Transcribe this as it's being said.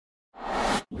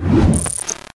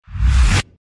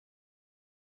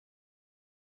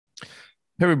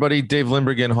Hey everybody, Dave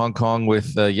Lindbergh in Hong Kong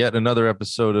with yet another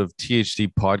episode of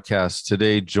THD Podcast.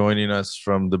 Today, joining us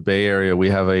from the Bay Area, we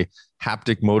have a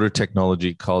haptic motor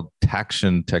technology called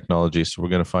TACTION technology. So we're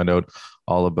going to find out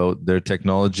all about their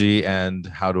technology and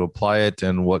how to apply it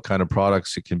and what kind of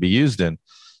products it can be used in.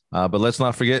 But let's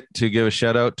not forget to give a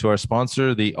shout out to our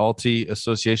sponsor, the ALTI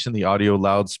Association, the Audio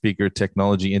Loudspeaker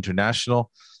Technology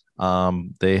International.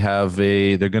 They're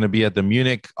going to be at the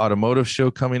Munich Automotive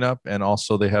Show coming up, and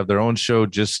also they have their own show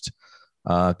just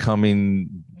coming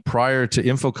prior to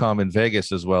Infocom in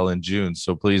Vegas as well in June.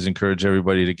 So please encourage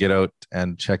everybody to get out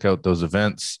and check out those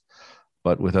events.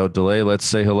 But without delay, let's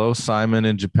say hello, Simon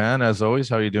in Japan. As always,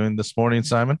 how are you doing this morning,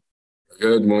 Simon?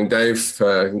 Good morning, Dave.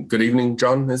 Good evening,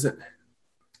 John, is it?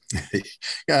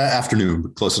 Yeah,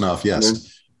 afternoon, close enough,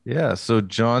 yes. Yeah, so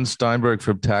John Steinberg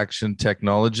from TACTION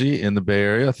Technology in the Bay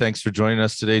Area. Thanks for joining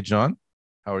us today, John.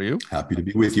 How are you? Happy to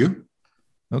be with you.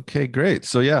 Okay, great.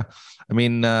 So yeah,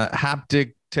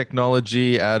 haptic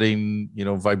technology, adding,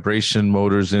 vibration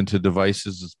motors into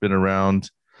devices has been around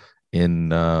in,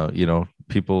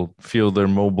 people feel their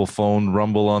mobile phone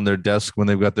rumble on their desk when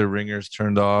they've got their ringers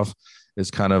turned off.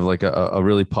 It's kind of like a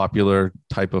really popular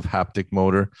type of haptic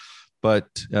motor. But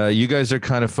you guys are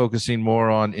kind of focusing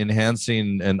more on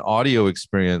enhancing an audio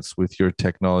experience with your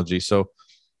technology. So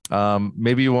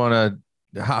maybe you want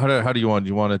to, how do you want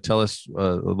to tell us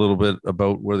a little bit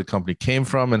about where the company came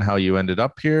from and how you ended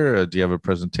up here? Do you have a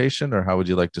presentation, or how would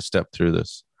you like to step through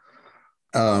this?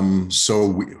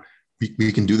 So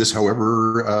we can do this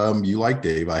however you like,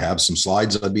 Dave. I have some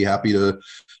slides I'd be happy to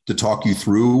talk you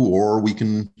through, or we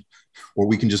can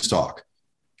just talk.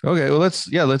 Okay, well,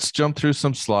 let's jump through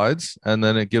some slides, and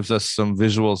then it gives us some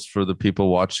visuals for the people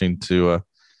watching to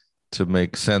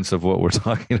make sense of what we're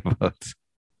talking about.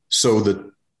 So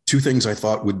the two things I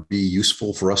thought would be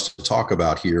useful for us to talk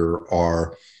about here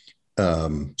are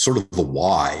sort of the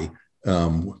why.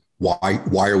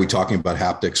 Why are we talking about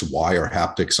haptics? Why are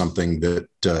haptics something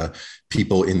that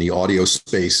people in the audio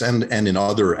space and in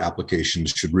other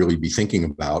applications should really be thinking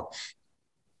about?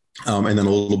 And then a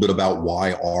little bit about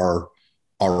why our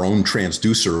own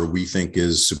transducer, we think,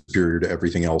 is superior to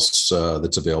everything else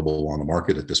that's available on the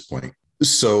market at this point.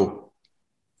 So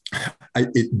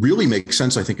it really makes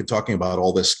sense, I think, in talking about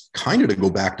all this kind of to go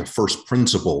back to first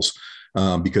principles,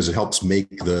 because it helps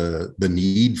make the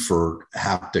need for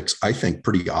haptics, I think,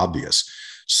 pretty obvious.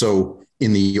 So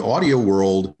in the audio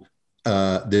world,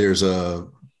 there's a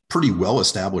pretty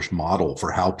well-established model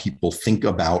for how people think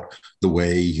about the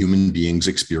way human beings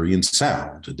experience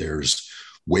sound. There's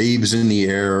waves in the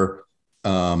air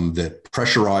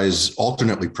that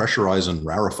alternately pressurize and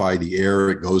rarefy the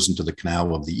air. It goes into the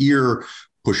canal of the ear,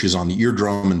 pushes on the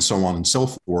eardrum, and so on and so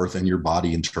forth. And your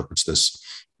body interprets this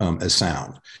as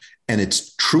sound. And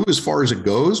it's true as far as it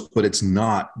goes, but it's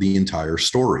not the entire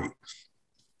story.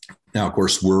 Now, of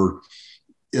course, we're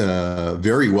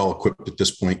very well equipped at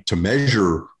this point to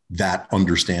measure that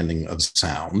understanding of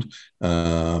sound.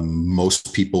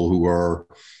 Most people who are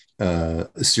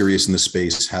serious in the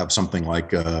space have something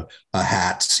like a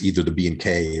HATS, either the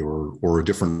B&K or a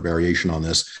different variation on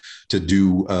this, to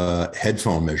do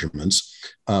headphone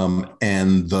measurements.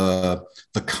 And the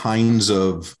kinds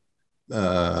of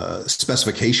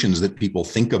specifications that people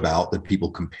think about, that people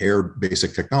compare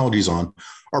basic technologies on,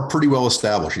 are pretty well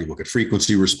established. You look at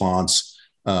frequency response,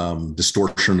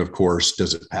 distortion, of course,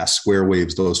 does it pass square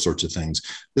waves, those sorts of things.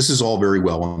 This is all very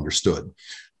well understood.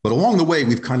 But along the way,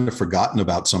 we've kind of forgotten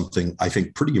about something, I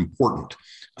think, pretty important.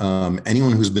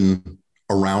 Anyone who's been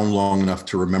around long enough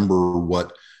to remember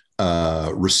what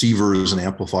receivers and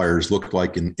amplifiers looked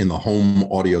like in the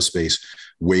home audio space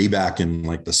way back in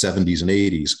like the 70s and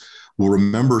 80s will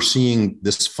remember seeing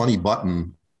this funny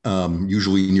button,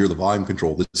 usually near the volume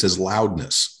control, that says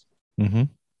loudness. Mm-hmm.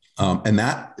 And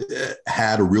that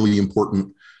had a really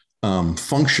important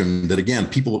function that, again,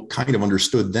 people kind of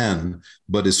understood then,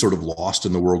 but is sort of lost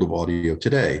in the world of audio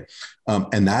today.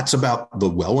 And that's about the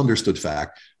well understood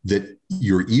fact that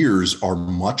your ears are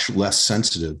much less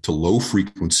sensitive to low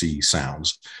frequency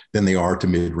sounds than they are to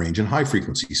mid-range and high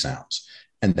frequency sounds.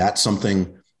 And that's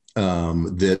something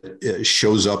that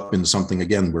shows up in something,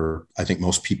 again, where I think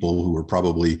most people who are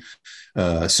probably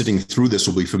sitting through this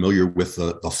will be familiar with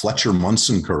the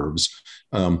Fletcher-Munson curves,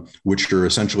 which are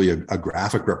essentially a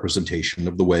graphic representation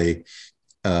of the way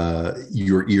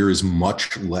your ear is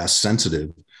much less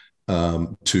sensitive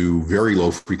to very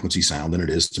low frequency sound than it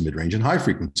is to mid-range and high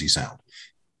frequency sound.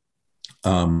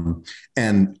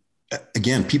 And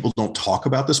again, people don't talk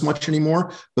about this much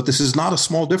anymore, but this is not a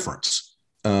small difference.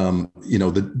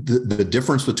 The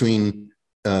difference between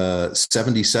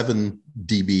 77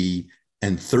 dB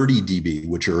and 30 dB,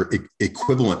 which are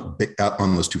equivalent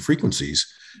on those two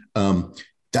frequencies,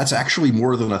 that's actually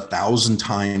more than 1,000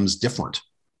 times different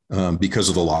because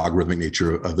of the logarithmic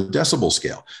nature of the decibel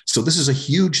scale. So this is a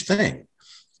huge thing.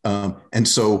 And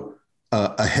so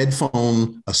a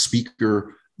headphone, a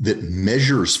speaker that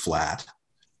measures flat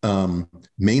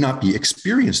may not be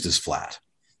experienced as flat,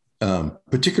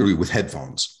 particularly with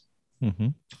headphones.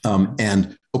 Mm-hmm.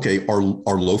 And okay, are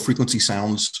low frequency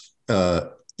sounds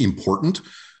important?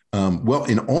 Well,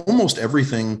 in almost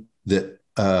everything that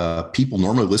people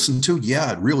normally listen to,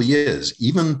 yeah, it really is.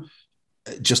 Even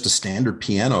just a standard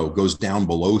piano goes down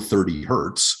below 30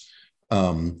 hertz.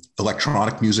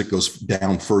 Electronic music goes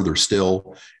down further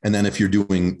still. And then if you're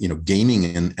doing,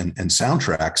 gaming and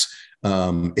soundtracks,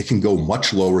 it can go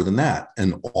much lower than that.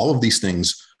 And all of these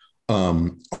things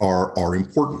are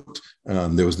important.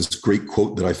 There was this great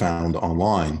quote that I found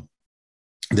online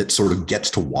that sort of gets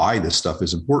to why this stuff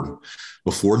is important.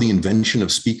 Before the invention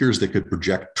of speakers that could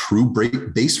project true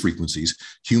bass frequencies,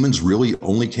 humans really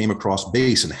only came across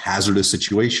bass in hazardous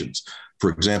situations. For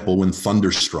example, when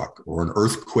thunder struck or an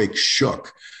earthquake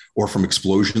shook, or from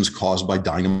explosions caused by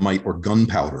dynamite or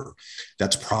gunpowder.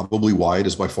 That's probably why it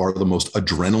is by far the most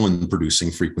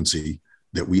adrenaline-producing frequency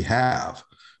that we have.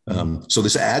 So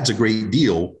this adds a great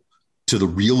deal to the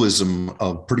realism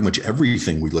of pretty much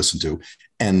everything we listen to.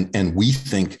 And we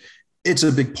think it's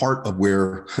a big part of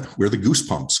where the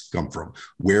goosebumps come from,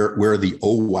 where the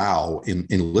oh wow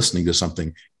in listening to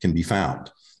something can be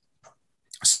found.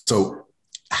 So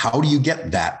how do you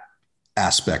get that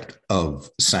aspect of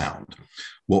sound?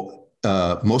 Well,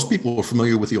 most people are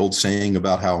familiar with the old saying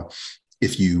about how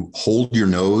if you hold your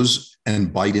nose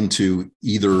and bite into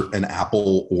either an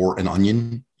apple or an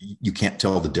onion, you can't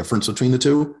tell the difference between the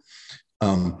two.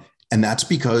 And that's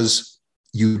because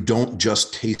you don't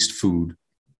just taste food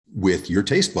with your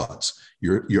taste buds.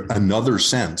 Your another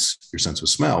sense, your sense of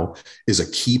smell, is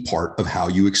a key part of how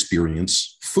you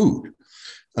experience food.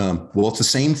 Well, it's the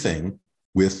same thing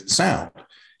with sound.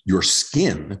 Your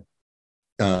skin,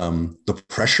 the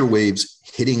pressure waves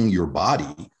hitting your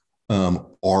body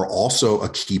are also a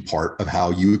key part of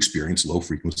how you experience low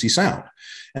frequency sound.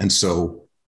 And so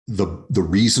the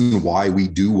reason why we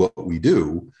do what we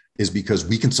do is because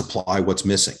we can supply what's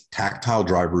missing. Tactile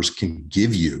drivers can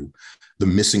give you the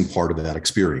missing part of that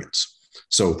experience.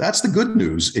 So that's the good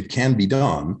news. It can be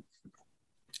done.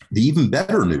 The even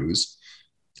better news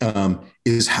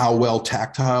is how well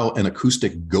tactile and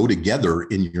acoustic go together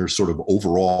in your sort of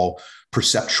overall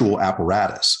perceptual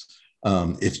apparatus.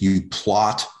 If you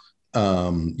plot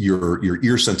your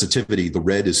ear sensitivity, the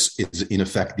red is in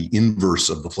effect the inverse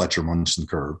of the Fletcher-Munson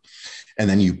curve. And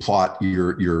then you plot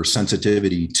your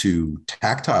sensitivity to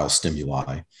tactile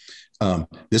stimuli.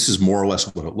 This is more or less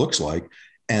what it looks like.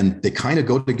 And they kind of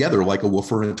go together like a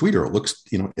woofer and a tweeter.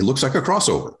 It looks like a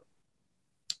crossover.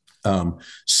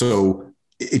 So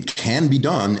it can be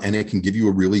done, and it can give you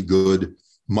a really good,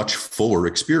 much fuller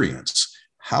experience.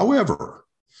 However,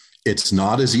 it's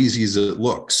not as easy as it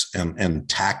looks. And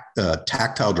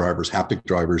tactile drivers, haptic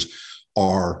drivers,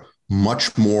 are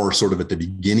much more sort of at the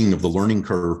beginning of the learning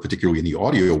curve, particularly in the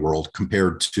audio world,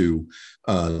 compared to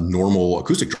normal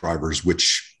acoustic drivers,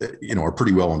 which are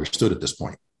pretty well understood at this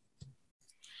point.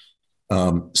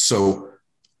 So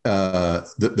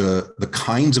the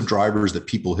kinds of drivers that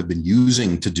people have been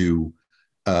using to do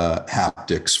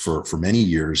haptics for many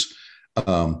years,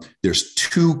 there's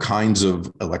two kinds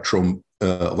of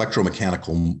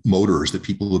electromechanical motors that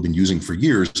people have been using for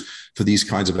years for these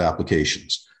kinds of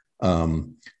applications.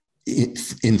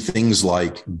 In things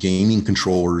like gaming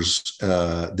controllers,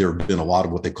 there have been a lot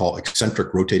of what they call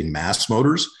eccentric rotating mass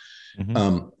motors.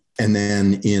 Mm-hmm. And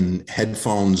then in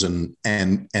headphones and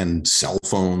cell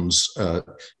phones,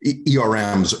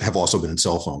 ERMs have also been in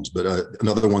cell phones, but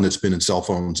another one that's been in cell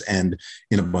phones and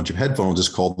in a bunch of headphones is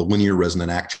called the linear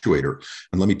resonant actuator.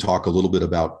 And let me talk a little bit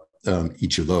about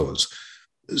each of those.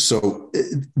 So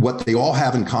what they all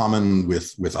have in common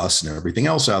with us and everything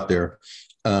else out there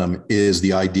is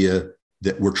the idea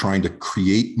that we're trying to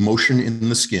create motion in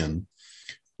the skin,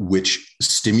 which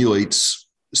stimulates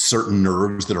certain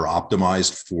nerves that are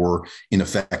optimized for, in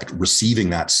effect, receiving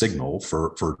that signal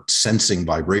for sensing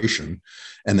vibration.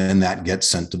 And then that gets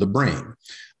sent to the brain.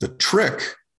 The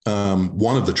trick,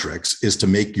 one of the tricks, is to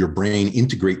make your brain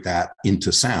integrate that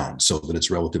into sound so that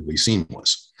it's relatively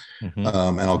seamless. Mm-hmm.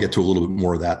 And I'll get to a little bit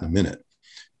more of that in a minute.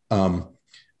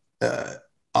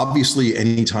 Obviously,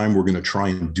 anytime we're going to try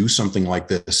and do something like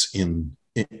this in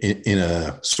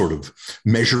a sort of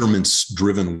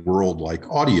measurements-driven world like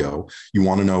audio, you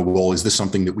want to know, well, is this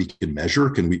something that we can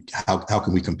measure? How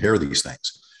can we compare these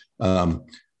things?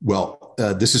 Well,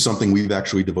 this is something we've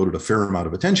actually devoted a fair amount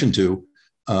of attention to.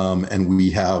 And we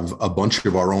have a bunch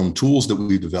of our own tools that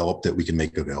we've developed that we can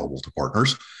make available to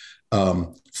partners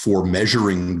for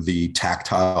measuring the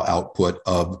tactile output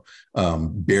of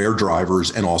Bear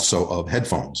drivers and also of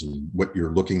headphones. And what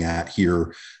you're looking at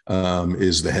here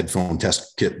is the headphone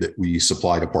test kit that we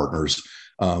supply to partners,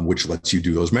 which lets you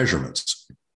do those measurements.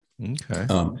 Okay.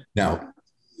 Now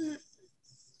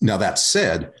that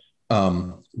said,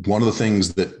 one of the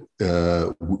things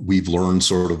that we've learned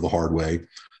sort of the hard way,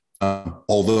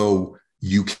 although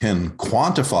you can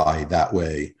quantify that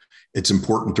way, it's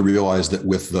important to realize that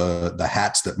with the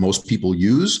hats that most people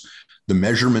use, the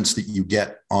measurements that you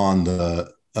get on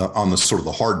the sort of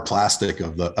the hard plastic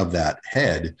of that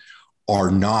head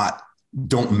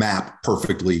don't map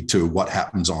perfectly to what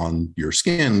happens on your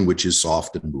skin, which is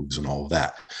soft and moves and all of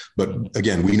that. But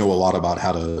again, we know a lot about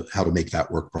how to make that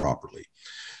work properly.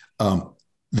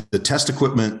 The test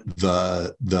equipment,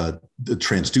 the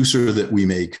transducer that we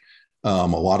make, a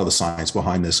lot of the science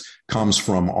behind this comes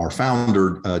from our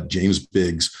founder, James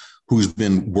Biggs, who's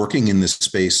been working in this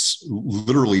space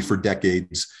literally for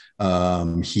decades.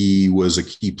 He was a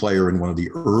key player in one of the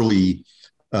early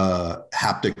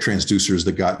haptic transducers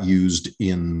that got used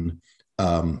in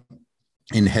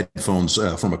headphones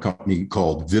from a company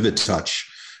called VividTouch.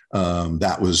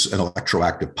 That was an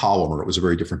electroactive polymer. It was a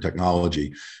very different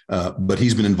technology, but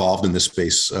he's been involved in this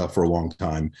space for a long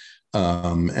time.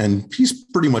 And he's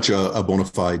pretty much a bona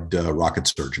fide rocket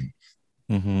surgeon.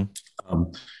 Mm-hmm.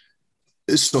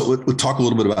 So we'll talk a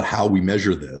little bit about how we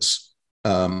measure this.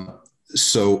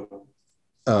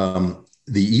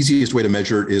 The easiest way to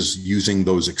measure it is using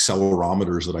those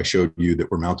accelerometers that I showed you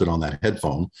that were mounted on that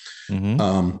headphone.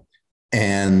 Mm-hmm.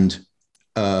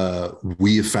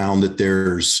 We have found that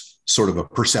there's sort of a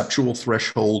perceptual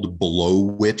threshold below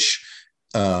which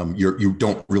you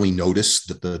don't really notice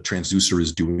that the transducer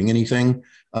is doing anything.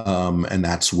 And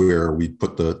that's where we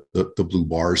put the blue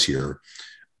bars here.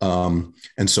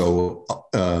 And so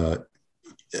a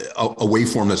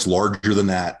waveform that's larger than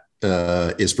that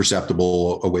is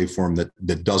perceptible. A waveform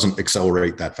that doesn't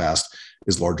accelerate that fast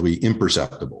is largely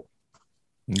imperceptible.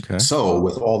 Okay. So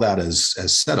with all that as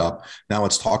set up, now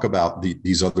let's talk about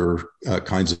these other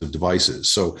kinds of devices.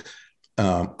 So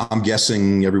I'm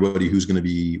guessing everybody who's going to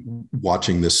be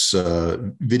watching this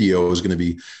video is going to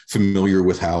be familiar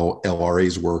with how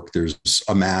LRAs work. There's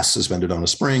a mass suspended on a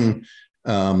spring,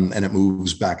 and it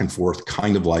moves back and forth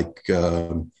kind of like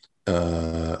a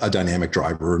dynamic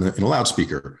driver in a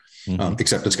loudspeaker, mm-hmm.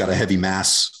 Except it's got a heavy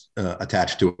mass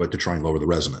attached to it to try and lower the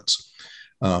resonance.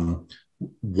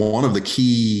 One of the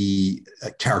key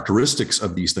characteristics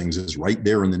of these things is right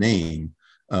there in the name.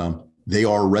 They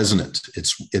are resonant.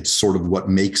 It's sort of what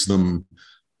makes them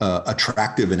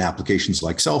attractive in applications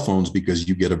like cell phones, because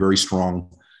you get a very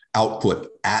strong output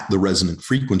at the resonant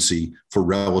frequency for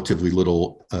relatively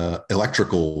little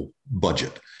electrical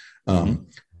budget. Mm-hmm.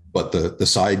 But the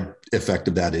side effect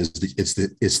of that is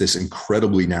it's this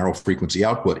incredibly narrow frequency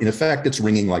output. In effect, it's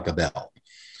ringing like a bell.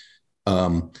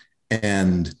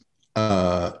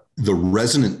 The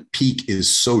resonant peak is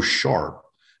so sharp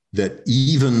that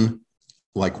even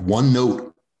like one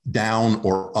note down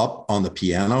or up on the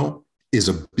piano is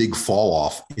a big fall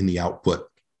off in the output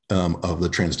of the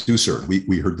transducer.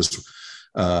 We heard this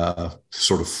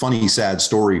sort of funny, sad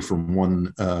story from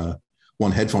one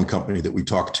headphone company that we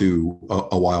talked to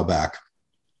a while back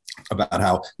about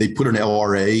how they put an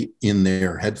LRA in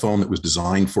their headphone that was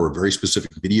designed for a very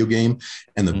specific video game,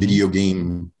 and the mm-hmm. video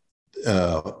game,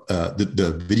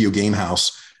 the video game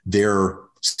house, their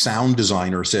sound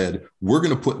designer said, we're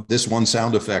going to put this one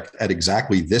sound effect at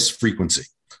exactly this frequency.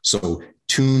 So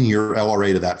tune your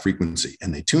LRA to that frequency.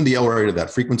 And they tuned the LRA to that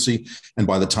frequency. And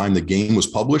by the time the game was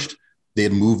published, they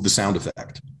had moved the sound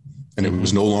effect, and it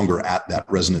was no longer at that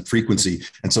resonant frequency.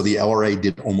 And so the LRA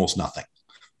did almost nothing.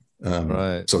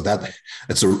 Right. So there are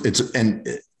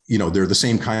the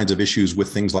same kinds of issues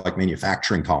with things like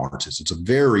manufacturing tolerances. It's a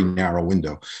very narrow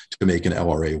window to make an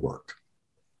LRA work.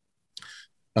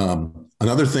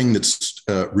 Another thing that's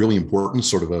really important,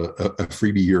 sort of a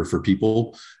freebie here for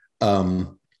people, many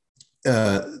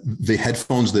of the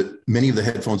headphones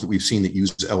that we've seen that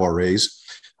use LRAs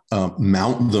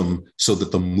mount them so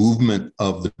that the movement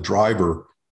of the driver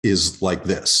is like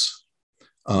this.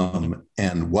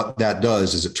 And what that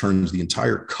does is it turns the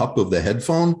entire cup of the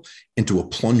headphone into a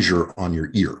plunger on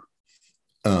your ear.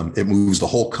 It moves the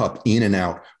whole cup in and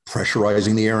out,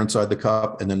 pressurizing the air inside the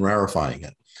cup and then rarefying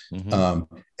it. Mm-hmm.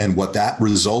 And what that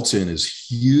results in is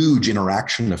huge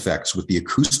interaction effects with the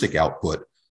acoustic output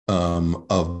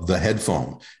of the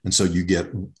headphone. And so you get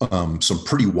some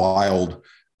pretty wild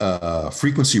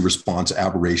frequency response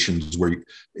aberrations where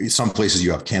some places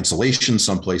you have cancellation,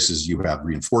 some places you have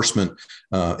reinforcement.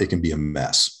 It can be a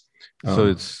mess.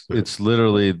 So it's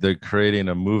literally they're creating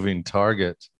a moving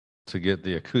target to get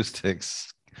the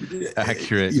acoustics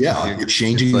accurate. Yeah, you're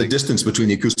changing the distance between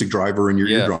the acoustic driver and your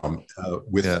eardrum.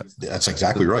 That's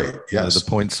exactly right. Yes, the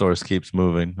point source keeps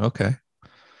moving. Okay.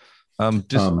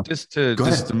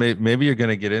 Maybe you're going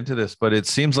to get into this, but it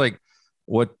seems like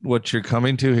what you're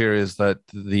coming to here is that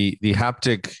the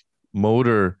haptic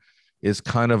motor is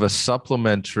kind of a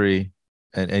supplementary,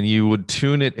 and you would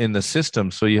tune it in the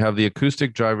system. So you have the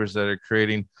acoustic drivers that are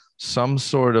creating some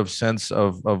sort of sense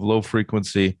of low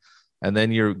frequency, and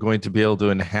then you're going to be able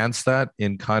to enhance that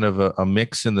in kind of a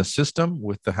mix in the system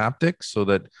with the haptics so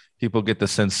that people get the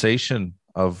sensation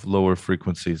of lower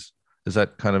frequencies. Is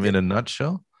that kind of in a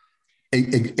nutshell?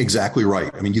 Exactly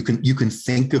right. I mean, you can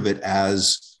think of it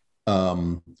as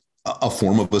a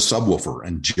form of a subwoofer,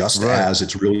 and just as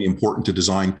it's really important to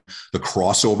design the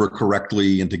crossover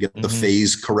correctly and to get the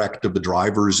phase correct of the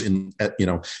drivers in,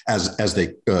 as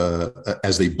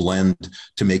they blend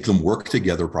to make them work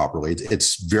together properly.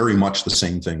 It's very much the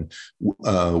same thing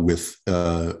with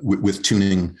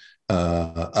tuning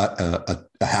a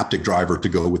haptic driver to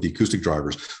go with the acoustic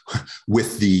drivers,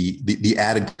 with the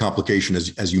added complication,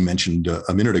 as you mentioned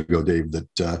a minute ago, Dave,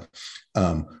 that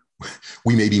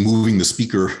we may be moving the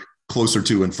speaker closer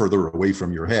to and further away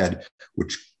from your head,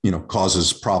 which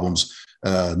causes problems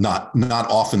not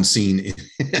often seen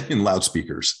in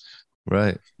loudspeakers.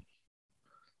 Right.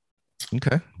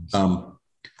 Okay.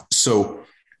 So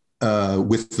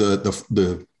with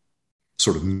the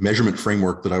sort of measurement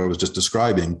framework that I was just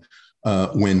describing,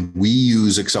 when we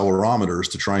use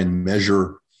accelerometers to try and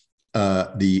measure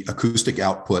the acoustic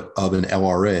output of an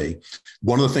LRA,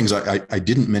 one of the things I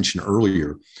didn't mention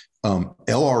earlier,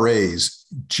 LRAs,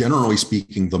 generally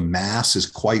speaking, the mass is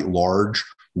quite large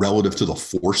relative to the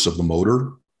force of the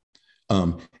motor.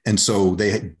 And so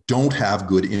they don't have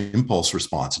good impulse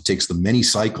response. It takes them many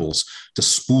cycles to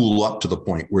spool up to the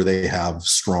point where they have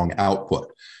strong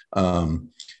output. What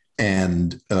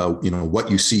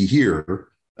you see here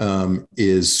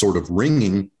is sort of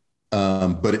ringing,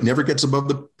 but it never gets above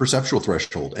the perceptual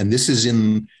threshold. And this is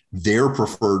in their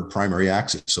preferred primary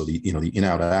axis, so the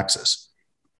in-out axis.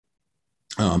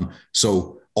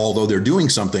 So although they're doing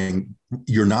something,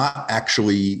 you're not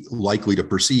actually likely to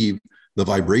perceive the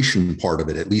vibration part of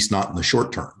it, at least not in the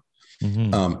short term.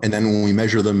 And then when we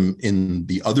measure them in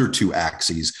the other two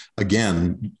axes,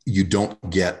 again, you don't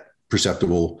get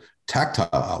perceptible tactile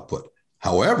output.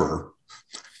 However,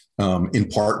 in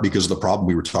part because of the problem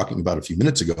we were talking about a few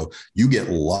minutes ago, you get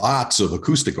lots of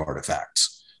acoustic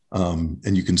artifacts.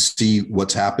 And you can see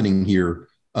what's happening here.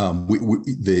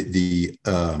 The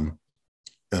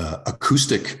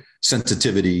acoustic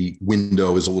sensitivity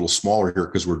window is a little smaller here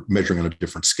because we're measuring on a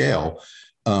different scale.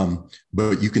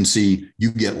 But you can see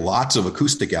you get lots of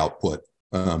acoustic output,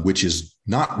 which is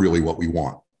not really what we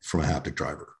want from a haptic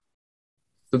driver.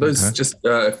 So those could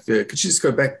you just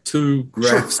go back 2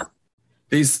 graphs? Sure.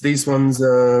 These ones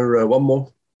are one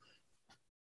more.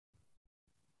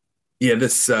 Yeah,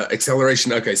 this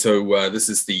acceleration. Okay, so this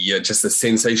is the just the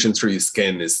sensation through your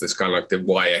skin is this kind of like the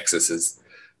y-axis is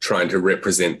trying to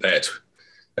represent that.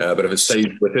 But if it stays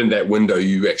within that window,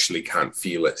 you actually can't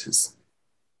feel it.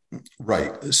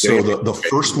 Right. So the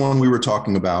first one we were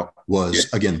talking about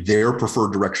was, again, their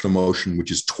preferred direction of motion,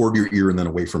 which is toward your ear and then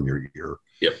away from your ear.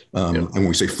 Yep. And when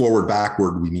we say forward,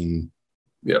 backward, we mean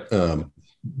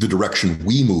the direction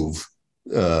we move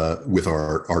with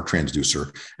our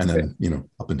transducer, and then,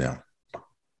 up and down.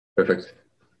 Perfect.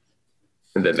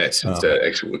 And then that's the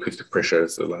actual acoustic pressure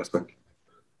is the last one.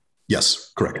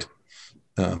 Yes, correct.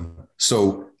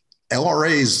 So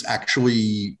LRAs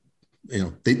actually,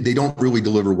 they don't really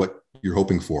deliver what you're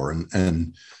hoping for.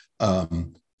 And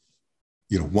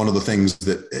one of the things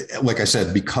that, like I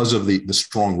said, because of the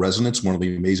strong resonance, one of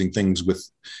the amazing things with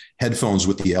headphones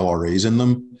with the LRAs in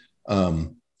them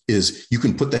is you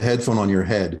can put the headphone on your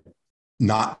head,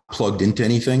 not plugged into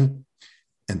anything,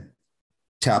 and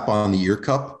tap on the ear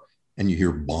cup, and you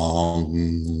hear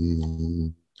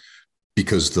bong,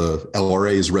 because the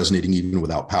LRA is resonating even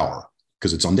without power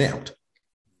because it's undamped.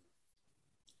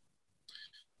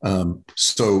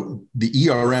 So the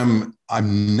ERM,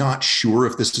 I'm not sure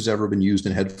if this has ever been used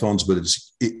in headphones, but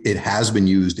it has been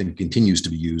used and continues to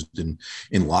be used in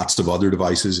lots of other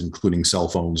devices, including cell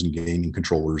phones and gaming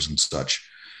controllers and such.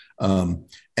 In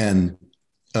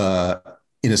a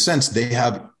sense, they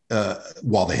have,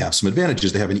 while they have some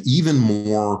advantages, they have an even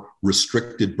more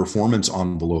restricted performance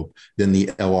envelope than the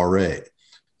LRA.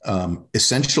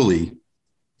 Essentially,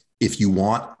 if you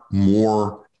want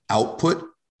more output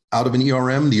out of an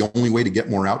ERM, the only way to get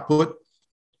more output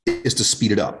is to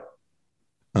speed it up.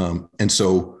 And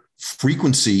so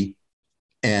frequency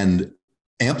and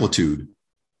amplitude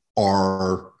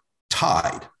are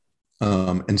tied.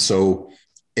 And so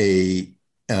an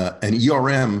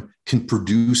ERM can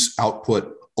produce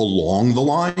output along the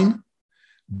line,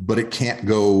 but it can't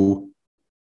go,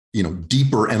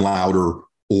 deeper and louder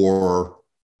or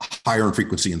higher in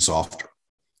frequency and softer.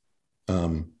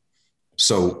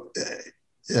 So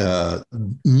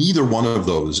neither one of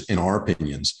those, in our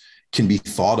opinions, can be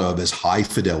thought of as high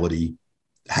fidelity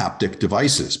haptic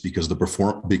devices because the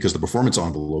performance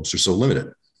envelopes are so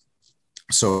limited.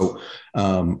 So,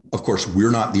 of course,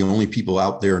 we're not the only people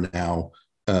out there now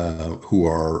who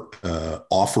are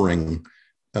offering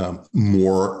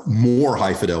more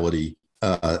high fidelity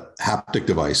haptic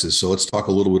devices. So let's talk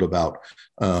a little bit about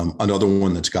another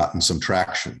one that's gotten some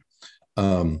traction.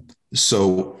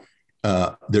 So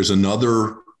there's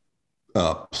another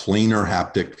planar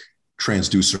haptic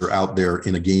transducer out there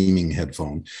in a gaming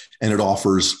headphone, and it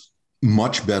offers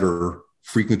much better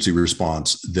frequency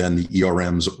response than the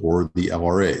ERMs or the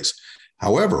LRAs.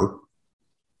 However,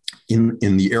 in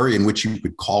the area in which you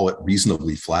could call it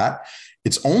reasonably flat,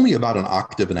 it's only about an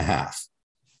octave and a half.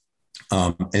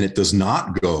 And it does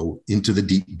not go into the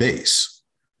deep bass.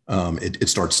 It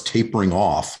starts tapering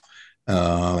off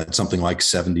at something like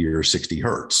 70 or 60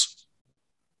 hertz.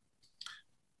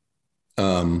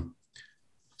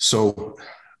 So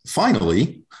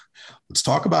finally, let's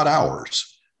talk about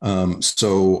ours.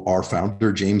 So our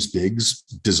founder, James Biggs,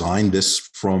 designed this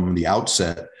from the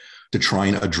outset to try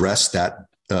and address that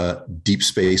deep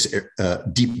bass,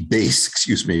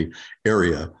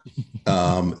 area.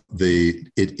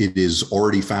 It is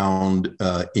already found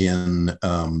in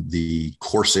the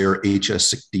Corsair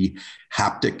HS60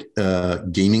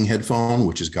 haptic gaming headphone,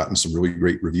 which has gotten some really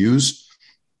great reviews.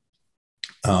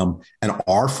 And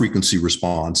our frequency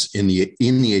response in the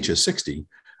HS60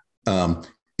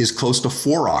 is close to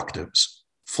 4 octaves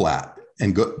flat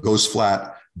and goes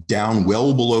flat down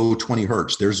well below 20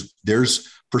 hertz. There's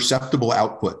perceptible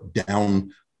output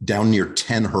down near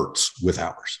 10 hertz with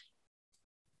ours.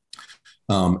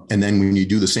 And then when you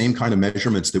do the same kind of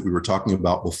measurements that we were talking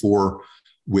about before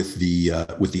with the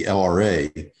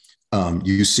LRA,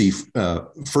 you see,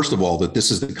 first of all, that this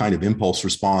is the kind of impulse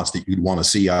response that you'd want to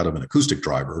see out of an acoustic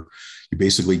driver. You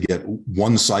basically get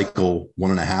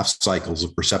 1.5 cycles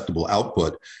of perceptible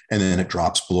output, and then it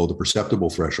drops below the perceptible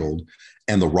threshold.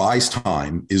 And the rise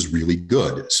time is really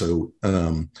good. So,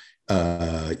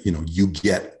 you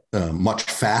get much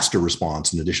faster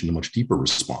response in addition to much deeper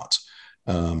response.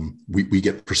 We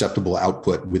get perceptible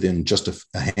output within just a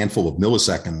handful of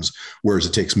milliseconds, whereas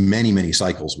it takes many, many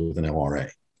cycles with an LRA.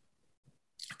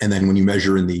 And then when you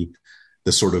measure in the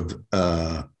sort of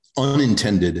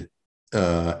unintended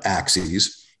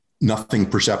axes, nothing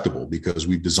perceptible, because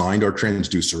we've designed our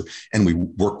transducer and we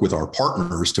work with our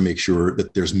partners to make sure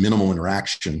that there's minimal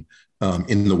interaction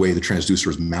in the way the transducer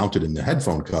is mounted in the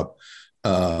headphone cup,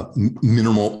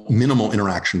 minimal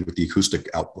interaction with the acoustic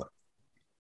output.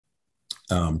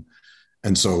 And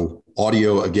so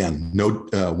audio, again, no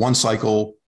 1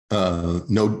 cycle,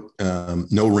 no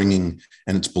ringing,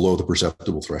 and it's below the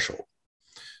perceptible threshold.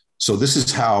 So this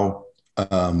is how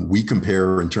we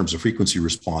compare in terms of frequency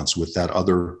response with that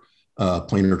other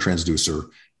planar transducer.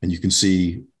 And you can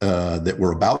see that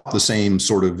we're about the same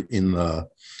sort of in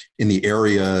the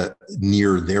area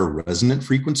near their resonant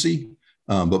frequency,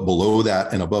 but below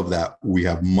that and above that, we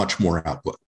have much more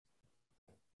output,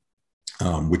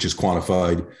 which is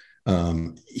quantified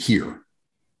here.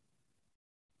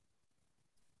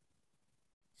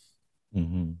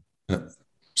 Mm-hmm.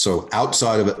 So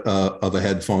outside of a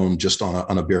headphone, just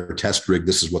on a bare test rig,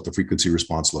 this is what the frequency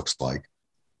response looks like.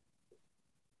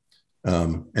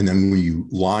 And then when you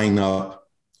line up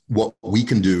what we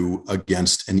can do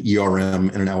against an ERM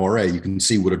and an LRA, you can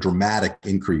see what a dramatic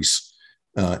increase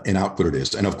in output it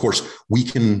is. And of course, we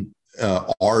can,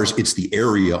 ours, it's the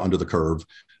area under the curve,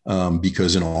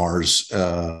 because in ours,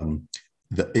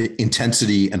 the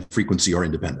intensity and frequency are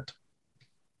independent.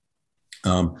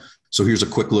 So here's a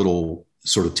quick little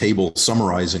sort of table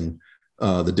summarizing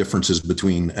the differences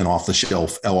between an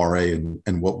off-the-shelf LRA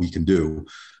and what we can do.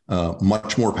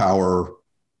 Much more power,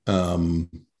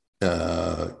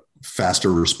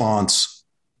 faster response.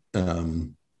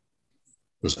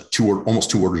 There's almost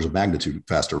 2 orders of magnitude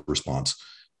faster response,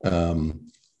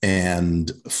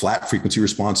 and flat frequency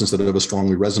response instead of a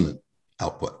strongly resonant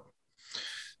output.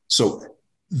 So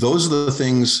those are the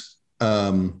things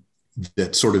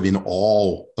that sort of in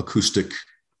all acoustic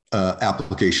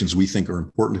applications we think are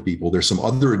important to people. There's some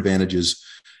other advantages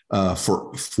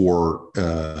for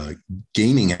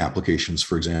gaming applications,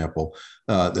 for example,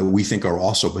 that we think are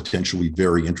also potentially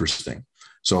very interesting.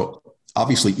 So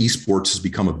obviously, esports has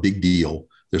become a big deal.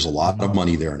 There's a lot of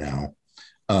money there now,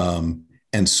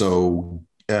 and so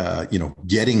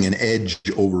getting an edge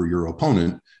over your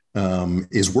opponent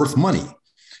is worth money.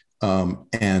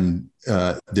 And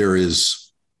there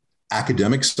is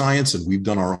academic science, and we've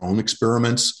done our own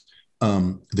experiments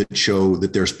that show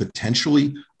that there's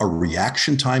potentially a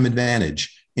reaction time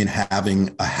advantage in having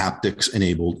a haptics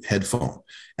enabled headphone.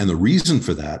 And the reason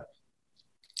for that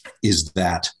is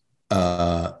that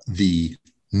the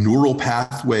neural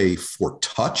pathway for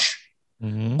touch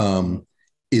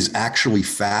is actually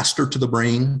faster to the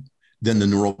brain than the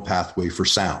neural pathway for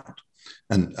sound.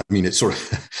 And I mean, it sort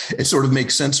of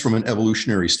makes sense from an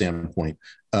evolutionary standpoint.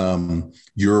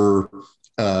 You're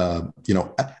out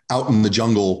in the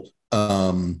jungle.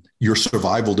 Your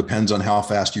survival depends on how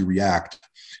fast you react.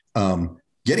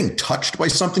 Getting touched by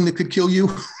something that could kill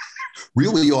you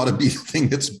really ought to be the thing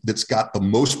that's got the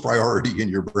most priority in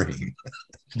your brain.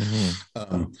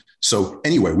 So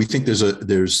anyway, we think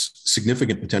there's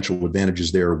significant potential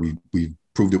advantages there. We've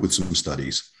proved it with some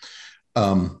studies.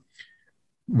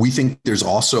 We think there's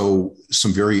also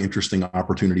some very interesting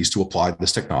opportunities to apply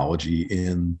this technology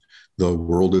in the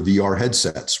world of VR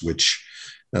headsets, which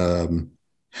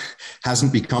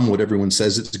hasn't become what everyone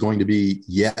says it's going to be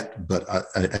yet, but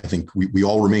I think we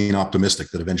all remain optimistic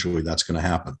that eventually that's going to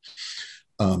happen.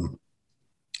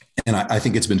 And I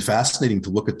think it's been fascinating to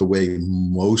look at the way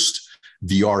most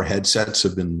VR headsets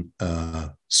have been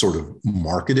sort of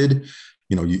marketed.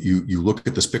 You look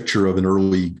at this picture of an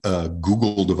early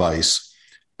Google device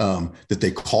that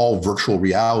they call virtual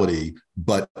reality,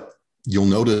 but you'll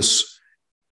notice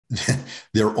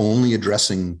they're only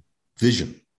addressing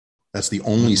vision. That's the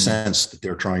only sense that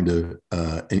they're trying to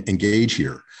engage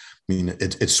here. I mean,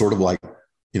 it's sort of like,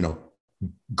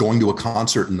 going to a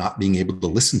concert and not being able to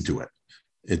listen to it.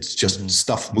 It's just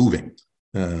stuff moving.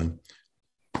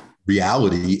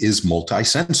 Reality is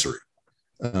multisensory.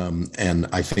 And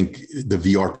I think the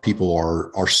VR people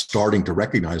are starting to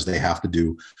recognize they have to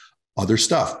do other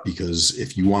stuff, because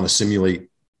if you want to simulate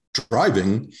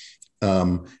driving,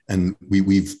 and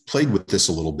we've played with this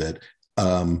a little bit,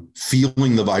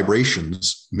 feeling the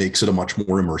vibrations makes it a much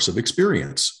more immersive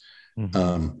experience.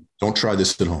 Don't try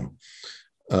this at home.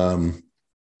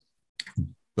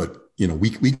 But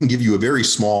we can give you a very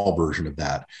small version of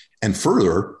that. And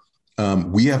further,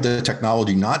 we have the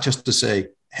technology not just to say,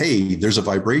 hey, there's a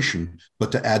vibration,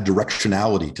 but to add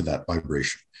directionality to that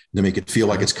vibration, to make it feel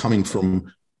like it's coming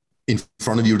from in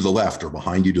front of you to the left or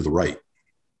behind you to the right.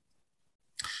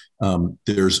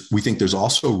 We think there's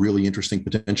also really interesting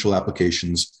potential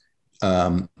applications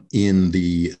in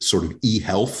the sort of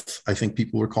e-health, I think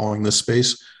people are calling this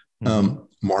space,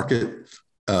 market.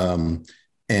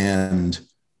 And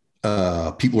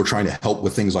people are trying to help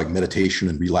with things like meditation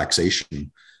and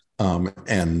relaxation.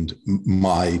 And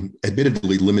my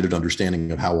admittedly limited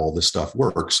understanding of how all this stuff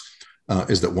works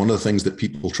is that one of the things that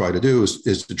people try to do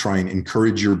is to try and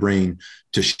encourage your brain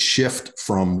to shift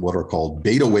from what are called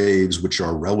beta waves, which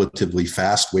are relatively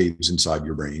fast waves inside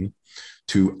your brain,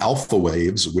 to alpha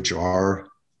waves, which are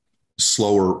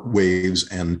slower waves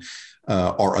and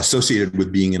are associated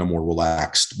with being in a more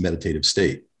relaxed meditative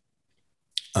state.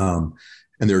 And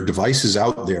there are devices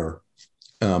out there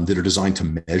that are designed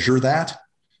to measure that.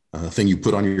 Thing you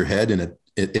put on your head, and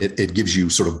it gives you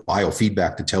sort of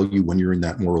biofeedback to tell you when you're in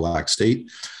that more relaxed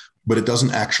state, but it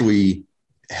doesn't actually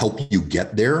help you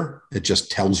get there. It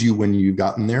just tells you when you've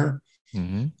gotten there.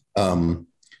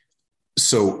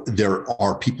 So there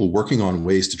are people working on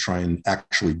ways to try and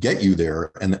actually get you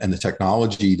there. And the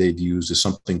technology they've used is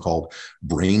something called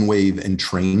brainwave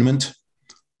entrainment.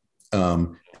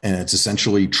 And it's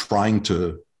essentially trying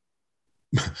to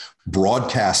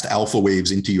broadcast alpha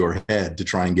waves into your head to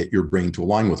try and get your brain to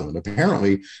align with them. And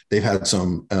apparently they've had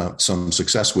some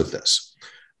success with this.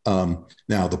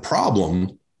 Now, the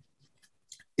problem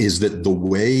is that the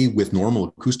way with normal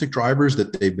acoustic drivers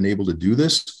that they've been able to do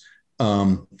this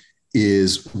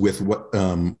is with what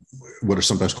are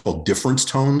sometimes called difference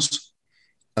tones.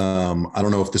 I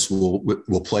don't know if this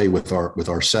will play with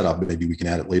our setup. Maybe we can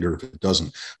add it later if it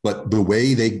doesn't. But the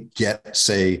way they get,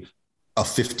 say, a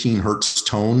 15 hertz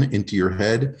tone into your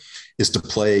head is to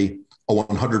play a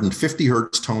 150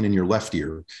 hertz tone in your left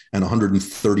ear and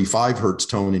 135 hertz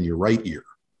tone in your right ear.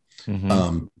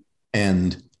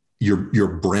 And your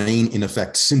brain, in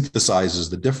effect, synthesizes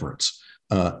the difference.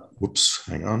 Whoops,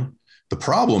 hang on. The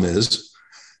problem is,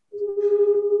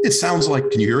 it sounds like,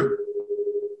 can you hear it?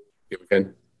 Yeah, we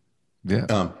can.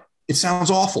 Yeah. It sounds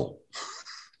awful.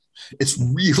 It's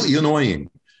really annoying.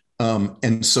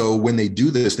 And so when they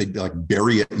do this, they like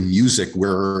bury it in music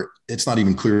where it's not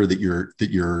even clear that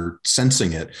you're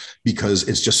sensing it, because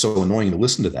it's just so annoying to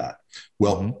listen to that.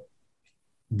 Well,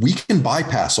 we can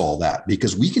bypass all that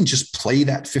because we can just play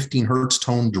that 15 hertz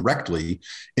tone directly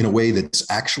in a way that's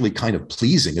actually kind of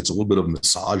pleasing. It's a little bit of a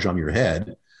massage on your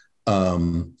head,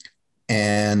 and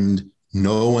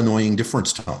no annoying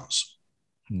difference tones.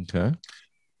 Okay.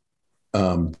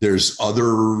 There's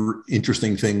other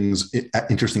interesting things,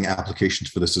 interesting applications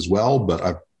for this as well, but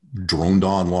I've droned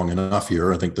on long enough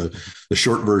here. I think the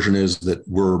short version is that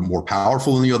we're more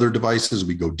powerful than the other devices.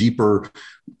 We go deeper.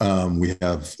 We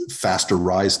have faster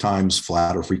rise times,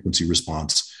 flatter frequency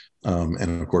response.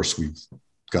 And of course, we've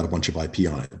got a bunch of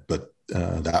IP on it. But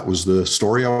that was the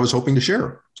story I was hoping to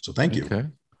share. So thank you. Okay.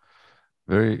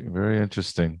 Very, very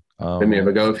interesting. Let me have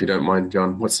a go if you don't mind,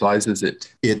 John. What size is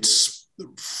it? It's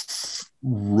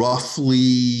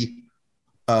roughly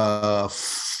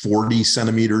 40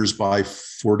 centimeters by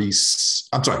 40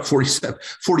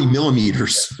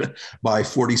 millimeters by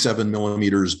 47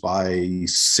 millimeters by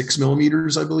 6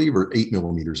 millimeters, I believe, or 8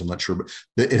 millimeters. I'm not sure, but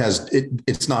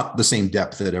it's not the same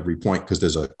depth at every point because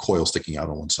there's a coil sticking out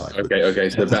on one side.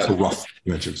 Okay. So that's the rough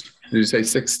dimensions. Did you say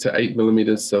 6 to 8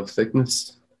 millimeters of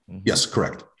thickness? Yes,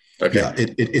 correct. Okay. Yeah,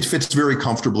 it fits very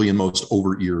comfortably in most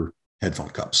over-ear headphone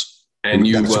cups. And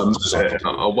you,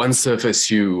 on one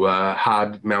surface, you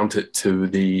hard mount it to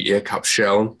the ear cup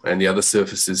shell, and the other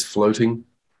surface is floating.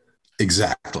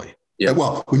 Exactly. Yeah.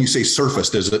 Well, when you say surface,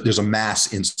 there's a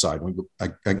mass inside. I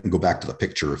can go back to the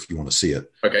picture if you want to see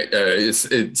it. Okay.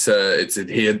 It's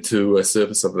adhered to a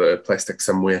surface of the plastic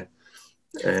somewhere,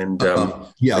 and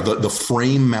the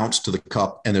frame mounts to the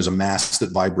cup, and there's a mass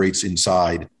that vibrates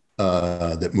inside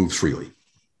that moves freely.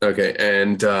 Okay,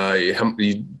 and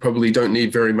you probably don't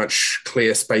need very much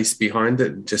clear space behind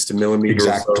it, just a millimeter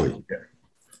exactly.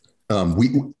 or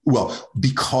so.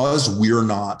 Because we're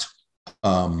not,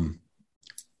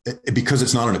 because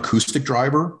it's not an acoustic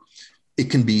driver,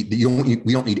 it can be,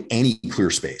 we don't need any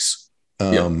clear space.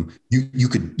 You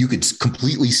could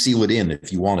completely seal it in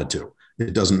if you wanted to.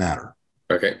 It doesn't matter.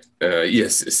 Okay,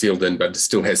 yes, it's sealed in, but it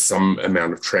still has some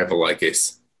amount of travel, I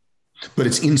guess. But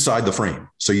it's inside the frame,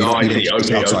 so you don't need it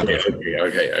outside.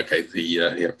 Okay.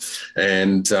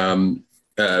 And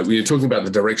we were talking about the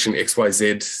direction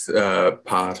XYZ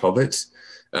part of it.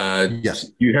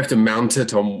 Yes, you have to mount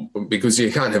it on, because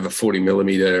you can't have a 40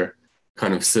 millimeter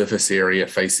kind of surface area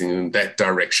facing in that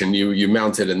direction. You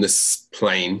mount it in this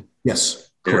plane.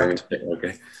 Yes, correct.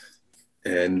 Okay.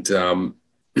 And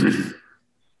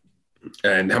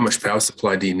and how much power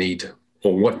supply do you need,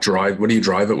 or what do you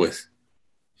drive it with?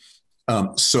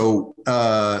 3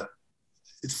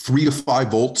 to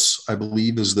 5 volts, I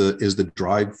believe, is the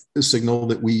drive signal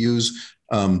that we use.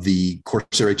 The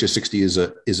Corsair HS60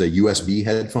 is a USB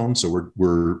headphone, so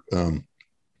we're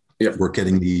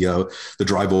getting the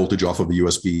drive voltage off of a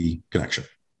USB connection.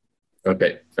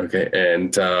 Okay.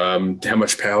 And how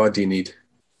much power do you need?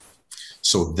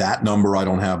 So that number I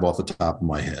don't have off the top of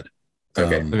my head.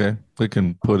 Okay. We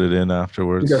can put it in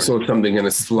afterwards. I saw something in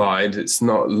a slide. It's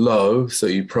not low, so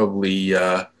you probably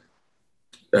I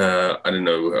don't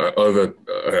know,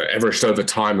 averaged over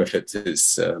time if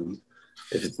it's not.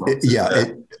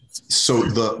 So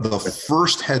the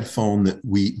first headphone that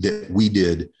we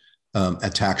did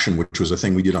at TACTION, which was a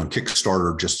thing we did on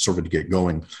Kickstarter just sort of to get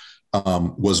going,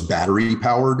 was battery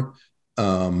powered.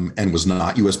 And was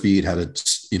not USB. It had a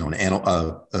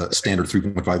standard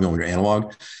 3.5 millimeter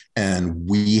analog, and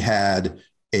we had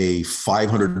a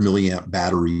 500 milliamp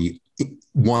battery,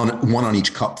 one on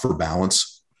each cup for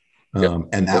balance,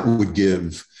 and that would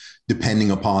give,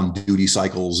 depending upon duty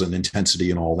cycles and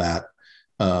intensity and all that,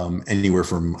 anywhere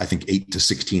from I think 8 to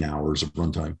 16 hours of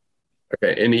runtime.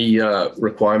 Okay. Any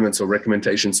requirements or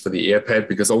recommendations for the AirPad?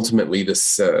 Because ultimately,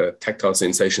 this tactile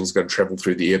sensation is going to travel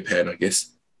through the AirPad, I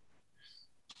guess.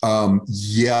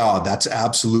 That's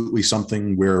absolutely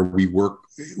something where we work.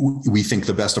 We think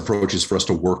the best approach is for us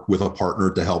to work with a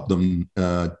partner to help them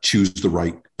choose the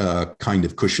right kind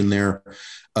of cushion there.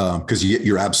 Because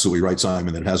you're absolutely right,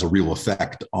 Simon, that it has a real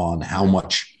effect on how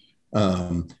much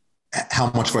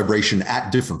vibration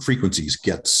at different frequencies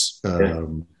gets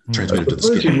transmitted to the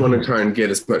skin. You want to try and get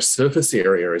as much surface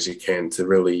area as you can to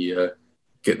really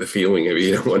get the feeling of it.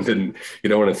 You don't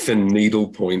want a thin needle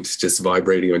point just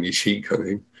vibrating on your cheek, I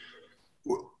think.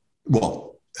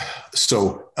 Well,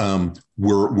 so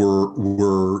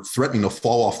we're threatening to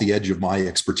fall off the edge of my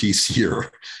expertise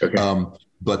here. Okay.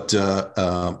 But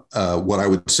what I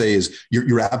would say is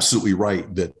you're absolutely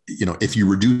right that if you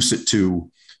reduce it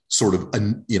to sort of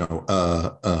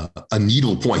a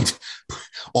needle point,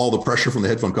 all the pressure from the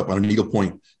headphone cup on a needle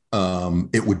point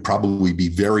it would probably be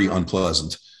very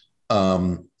unpleasant.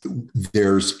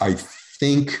 There's, I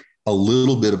think, a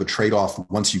little bit of a trade-off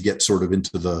once you get sort of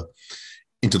into the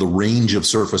range of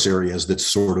surface areas that's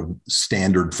sort of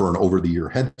standard for an over-the-ear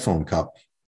headphone cup,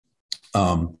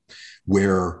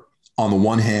 where on the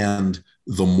one hand,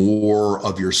 the more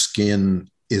of your skin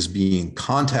is being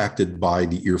contacted by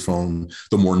the earphone,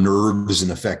 the more nerves, in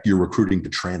effect, you're recruiting to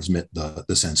transmit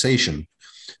the sensation.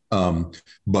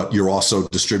 But you're also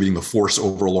distributing the force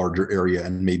over a larger area,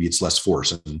 and maybe it's less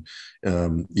force,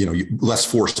 and less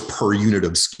force per unit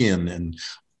of skin. And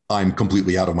I'm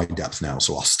completely out of my depth now,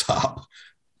 so I'll stop.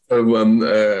 So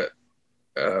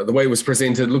the way it was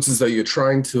presented, it looks as though you're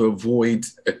trying to avoid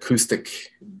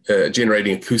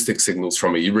generating acoustic signals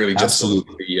from it. You really just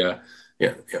absolutely,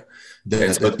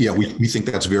 we think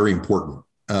that's very important.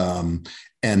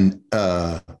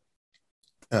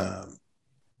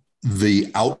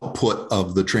 The output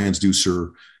of the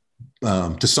transducer,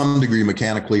 to some degree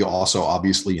mechanically, also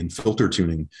obviously in filter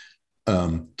tuning,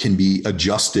 can be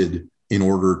adjusted in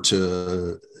order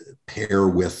to pair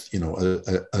with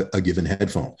a given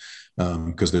headphone,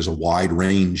 because there's a wide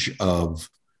range of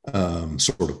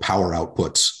sort of power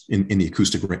outputs in the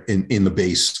acoustic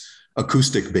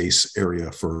bass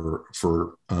area for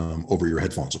over your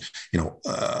headphones.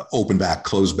 Open back,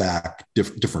 close back,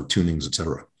 different tunings,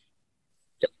 etc.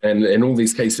 And in all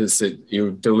these cases,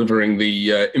 you're delivering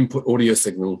the input audio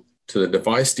signal to the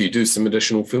device. Do you do some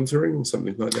additional filtering or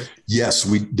something like that? Yes,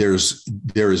 there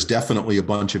is definitely a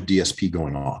bunch of DSP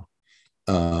going on,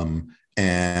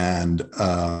 and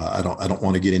I don't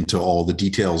want to get into all the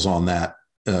details on that,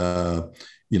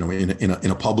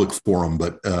 in a public forum,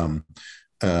 but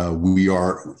we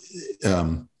are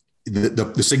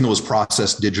the signal is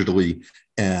processed digitally,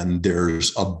 and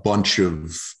there's a bunch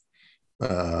of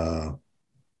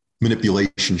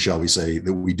manipulation, shall we say,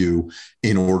 that we do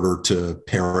in order to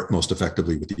pair it most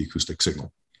effectively with the acoustic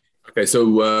signal. Okay,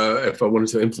 so if I wanted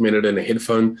to implement it in a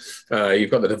headphone,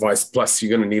 you've got the device, plus you're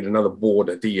going to need another board,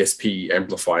 a DSP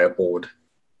amplifier board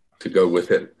to go with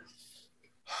it.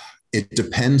 It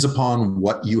depends upon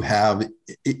what you have.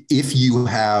 If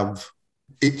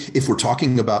we're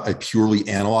talking about a purely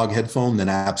analog headphone, then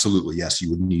absolutely, yes, you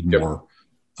would need more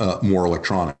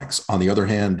electronics. On the other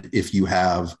hand, if you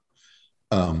have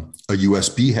a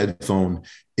USB headphone,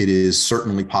 it is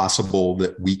certainly possible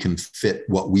that we can fit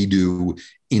what we do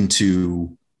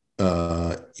into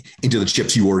the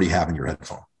chips you already have in your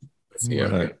headphone. Yeah.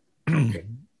 Right. Okay.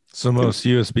 So most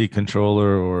USB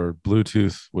controller or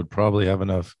Bluetooth would probably have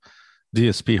enough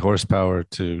DSP horsepower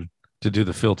to do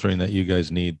the filtering that you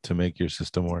guys need to make your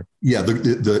system work. Yeah,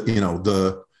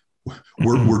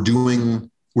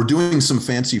 we're doing some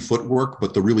fancy footwork,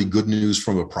 but the really good news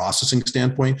from a processing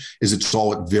standpoint is it's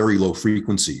all at very low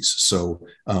frequencies. So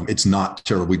it's not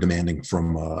terribly demanding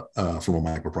from a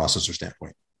microprocessor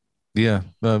standpoint. Yeah.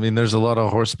 I mean, there's a lot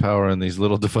of horsepower in these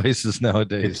little devices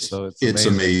nowadays. It's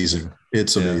amazing.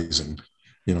 It's amazing.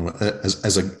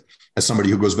 As somebody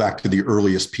who goes back to the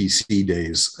earliest PC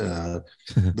days, the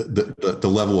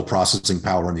level of processing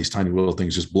power in these tiny little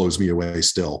things just blows me away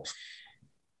still.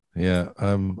 Yeah,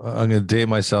 I'm going to date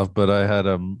myself, but I had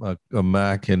a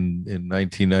Mac in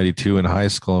 1992 in high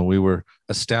school, and we were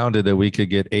astounded that we could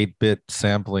get 8-bit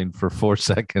sampling for 4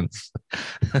 seconds.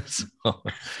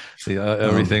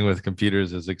 Everything with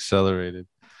computers is accelerated.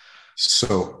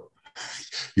 So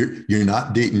you're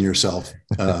not dating yourself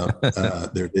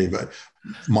there, Dave.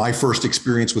 My first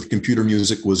experience with computer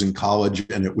music was in college,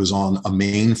 and it was on a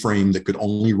mainframe that could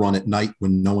only run at night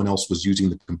when no one else was using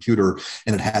the computer,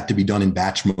 and it had to be done in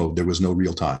batch mode. There was no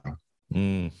real time.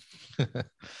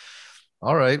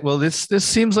 All right. Well, this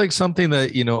seems like something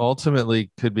that, ultimately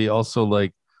could be also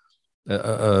like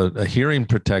a hearing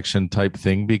protection type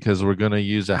thing, because we're going to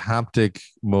use a haptic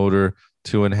motor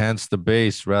to enhance the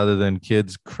bass rather than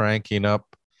kids cranking up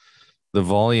the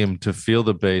volume to feel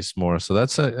the bass more. So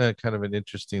that's a kind of an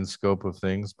interesting scope of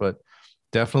things, but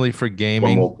definitely for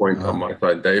gaming. One more point on my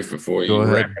side, Dave, before you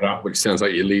wrap it up, which sounds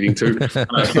like you're leading to.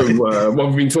 What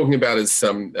we've been talking about is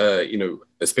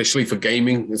especially for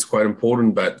gaming, it's quite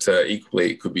important, but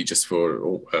equally it could be just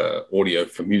for audio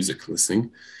for music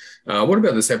listening. What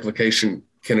about this application?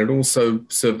 Can it also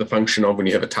serve the function of when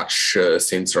you have a touch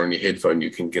sensor on your headphone,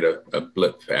 you can get a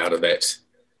blip out of that?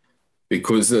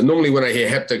 Because normally when I hear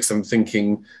haptics, I'm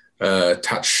thinking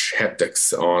touch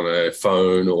haptics on a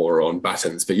phone or on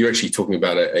buttons, but you're actually talking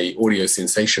about a audio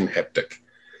sensation haptic.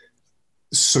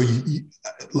 So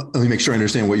let me make sure I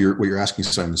understand what you're asking,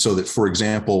 Simon. So that, for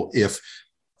example, if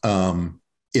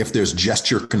there's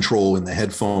gesture control in the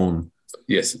headphone,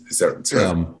 yes, that's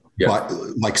right. but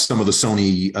like some of the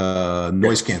Sony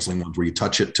noise canceling ones where you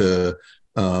touch it to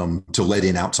let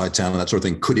in outside sound and that sort of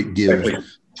thing. Could it give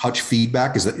touch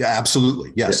feedback? Is that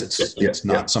absolutely? Yes, it's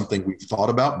not something we've thought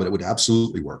about, but it would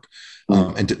absolutely work.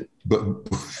 But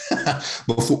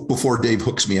before Dave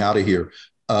hooks me out of here,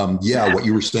 what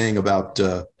you were saying about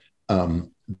the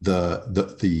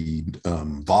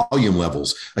volume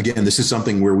levels. Again, this is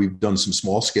something where we've done some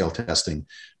small scale testing.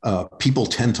 People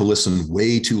tend to listen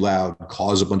way too loud,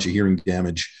 cause a bunch of hearing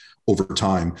damage over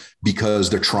time because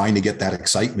they're trying to get that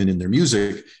excitement in their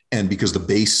music. And because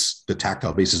the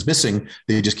tactile bass is missing,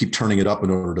 they just keep turning it up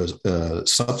in order to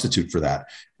substitute for that.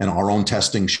 And our own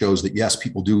testing shows that, yes,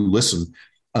 people do listen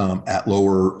at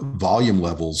lower volume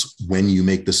levels when you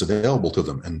make this available to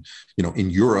them. And,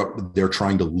 in Europe, they're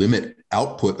trying to limit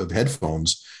output of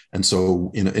headphones. And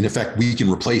so in effect, we can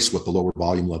replace what the lower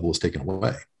volume level is taken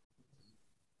away.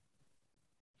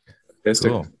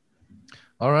 Cool.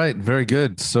 All right. Very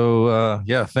good. So,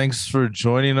 thanks for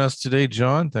joining us today,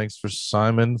 John. Thanks for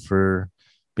Simon for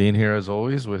being here as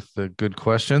always with the good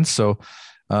questions. So,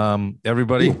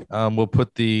 everybody, we'll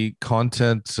put the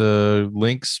content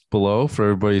links below for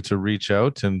everybody to reach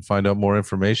out and find out more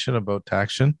information about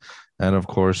TACTION. And of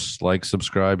course, like,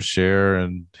 subscribe, share,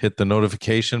 and hit the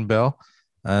notification bell.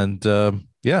 And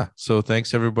so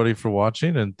thanks everybody for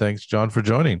watching, and thanks, John, for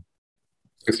joining.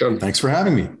 Thanks, John. Thanks for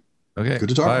having me. Okay. Good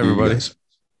to talk to you everybody. guys.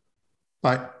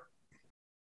 Bye.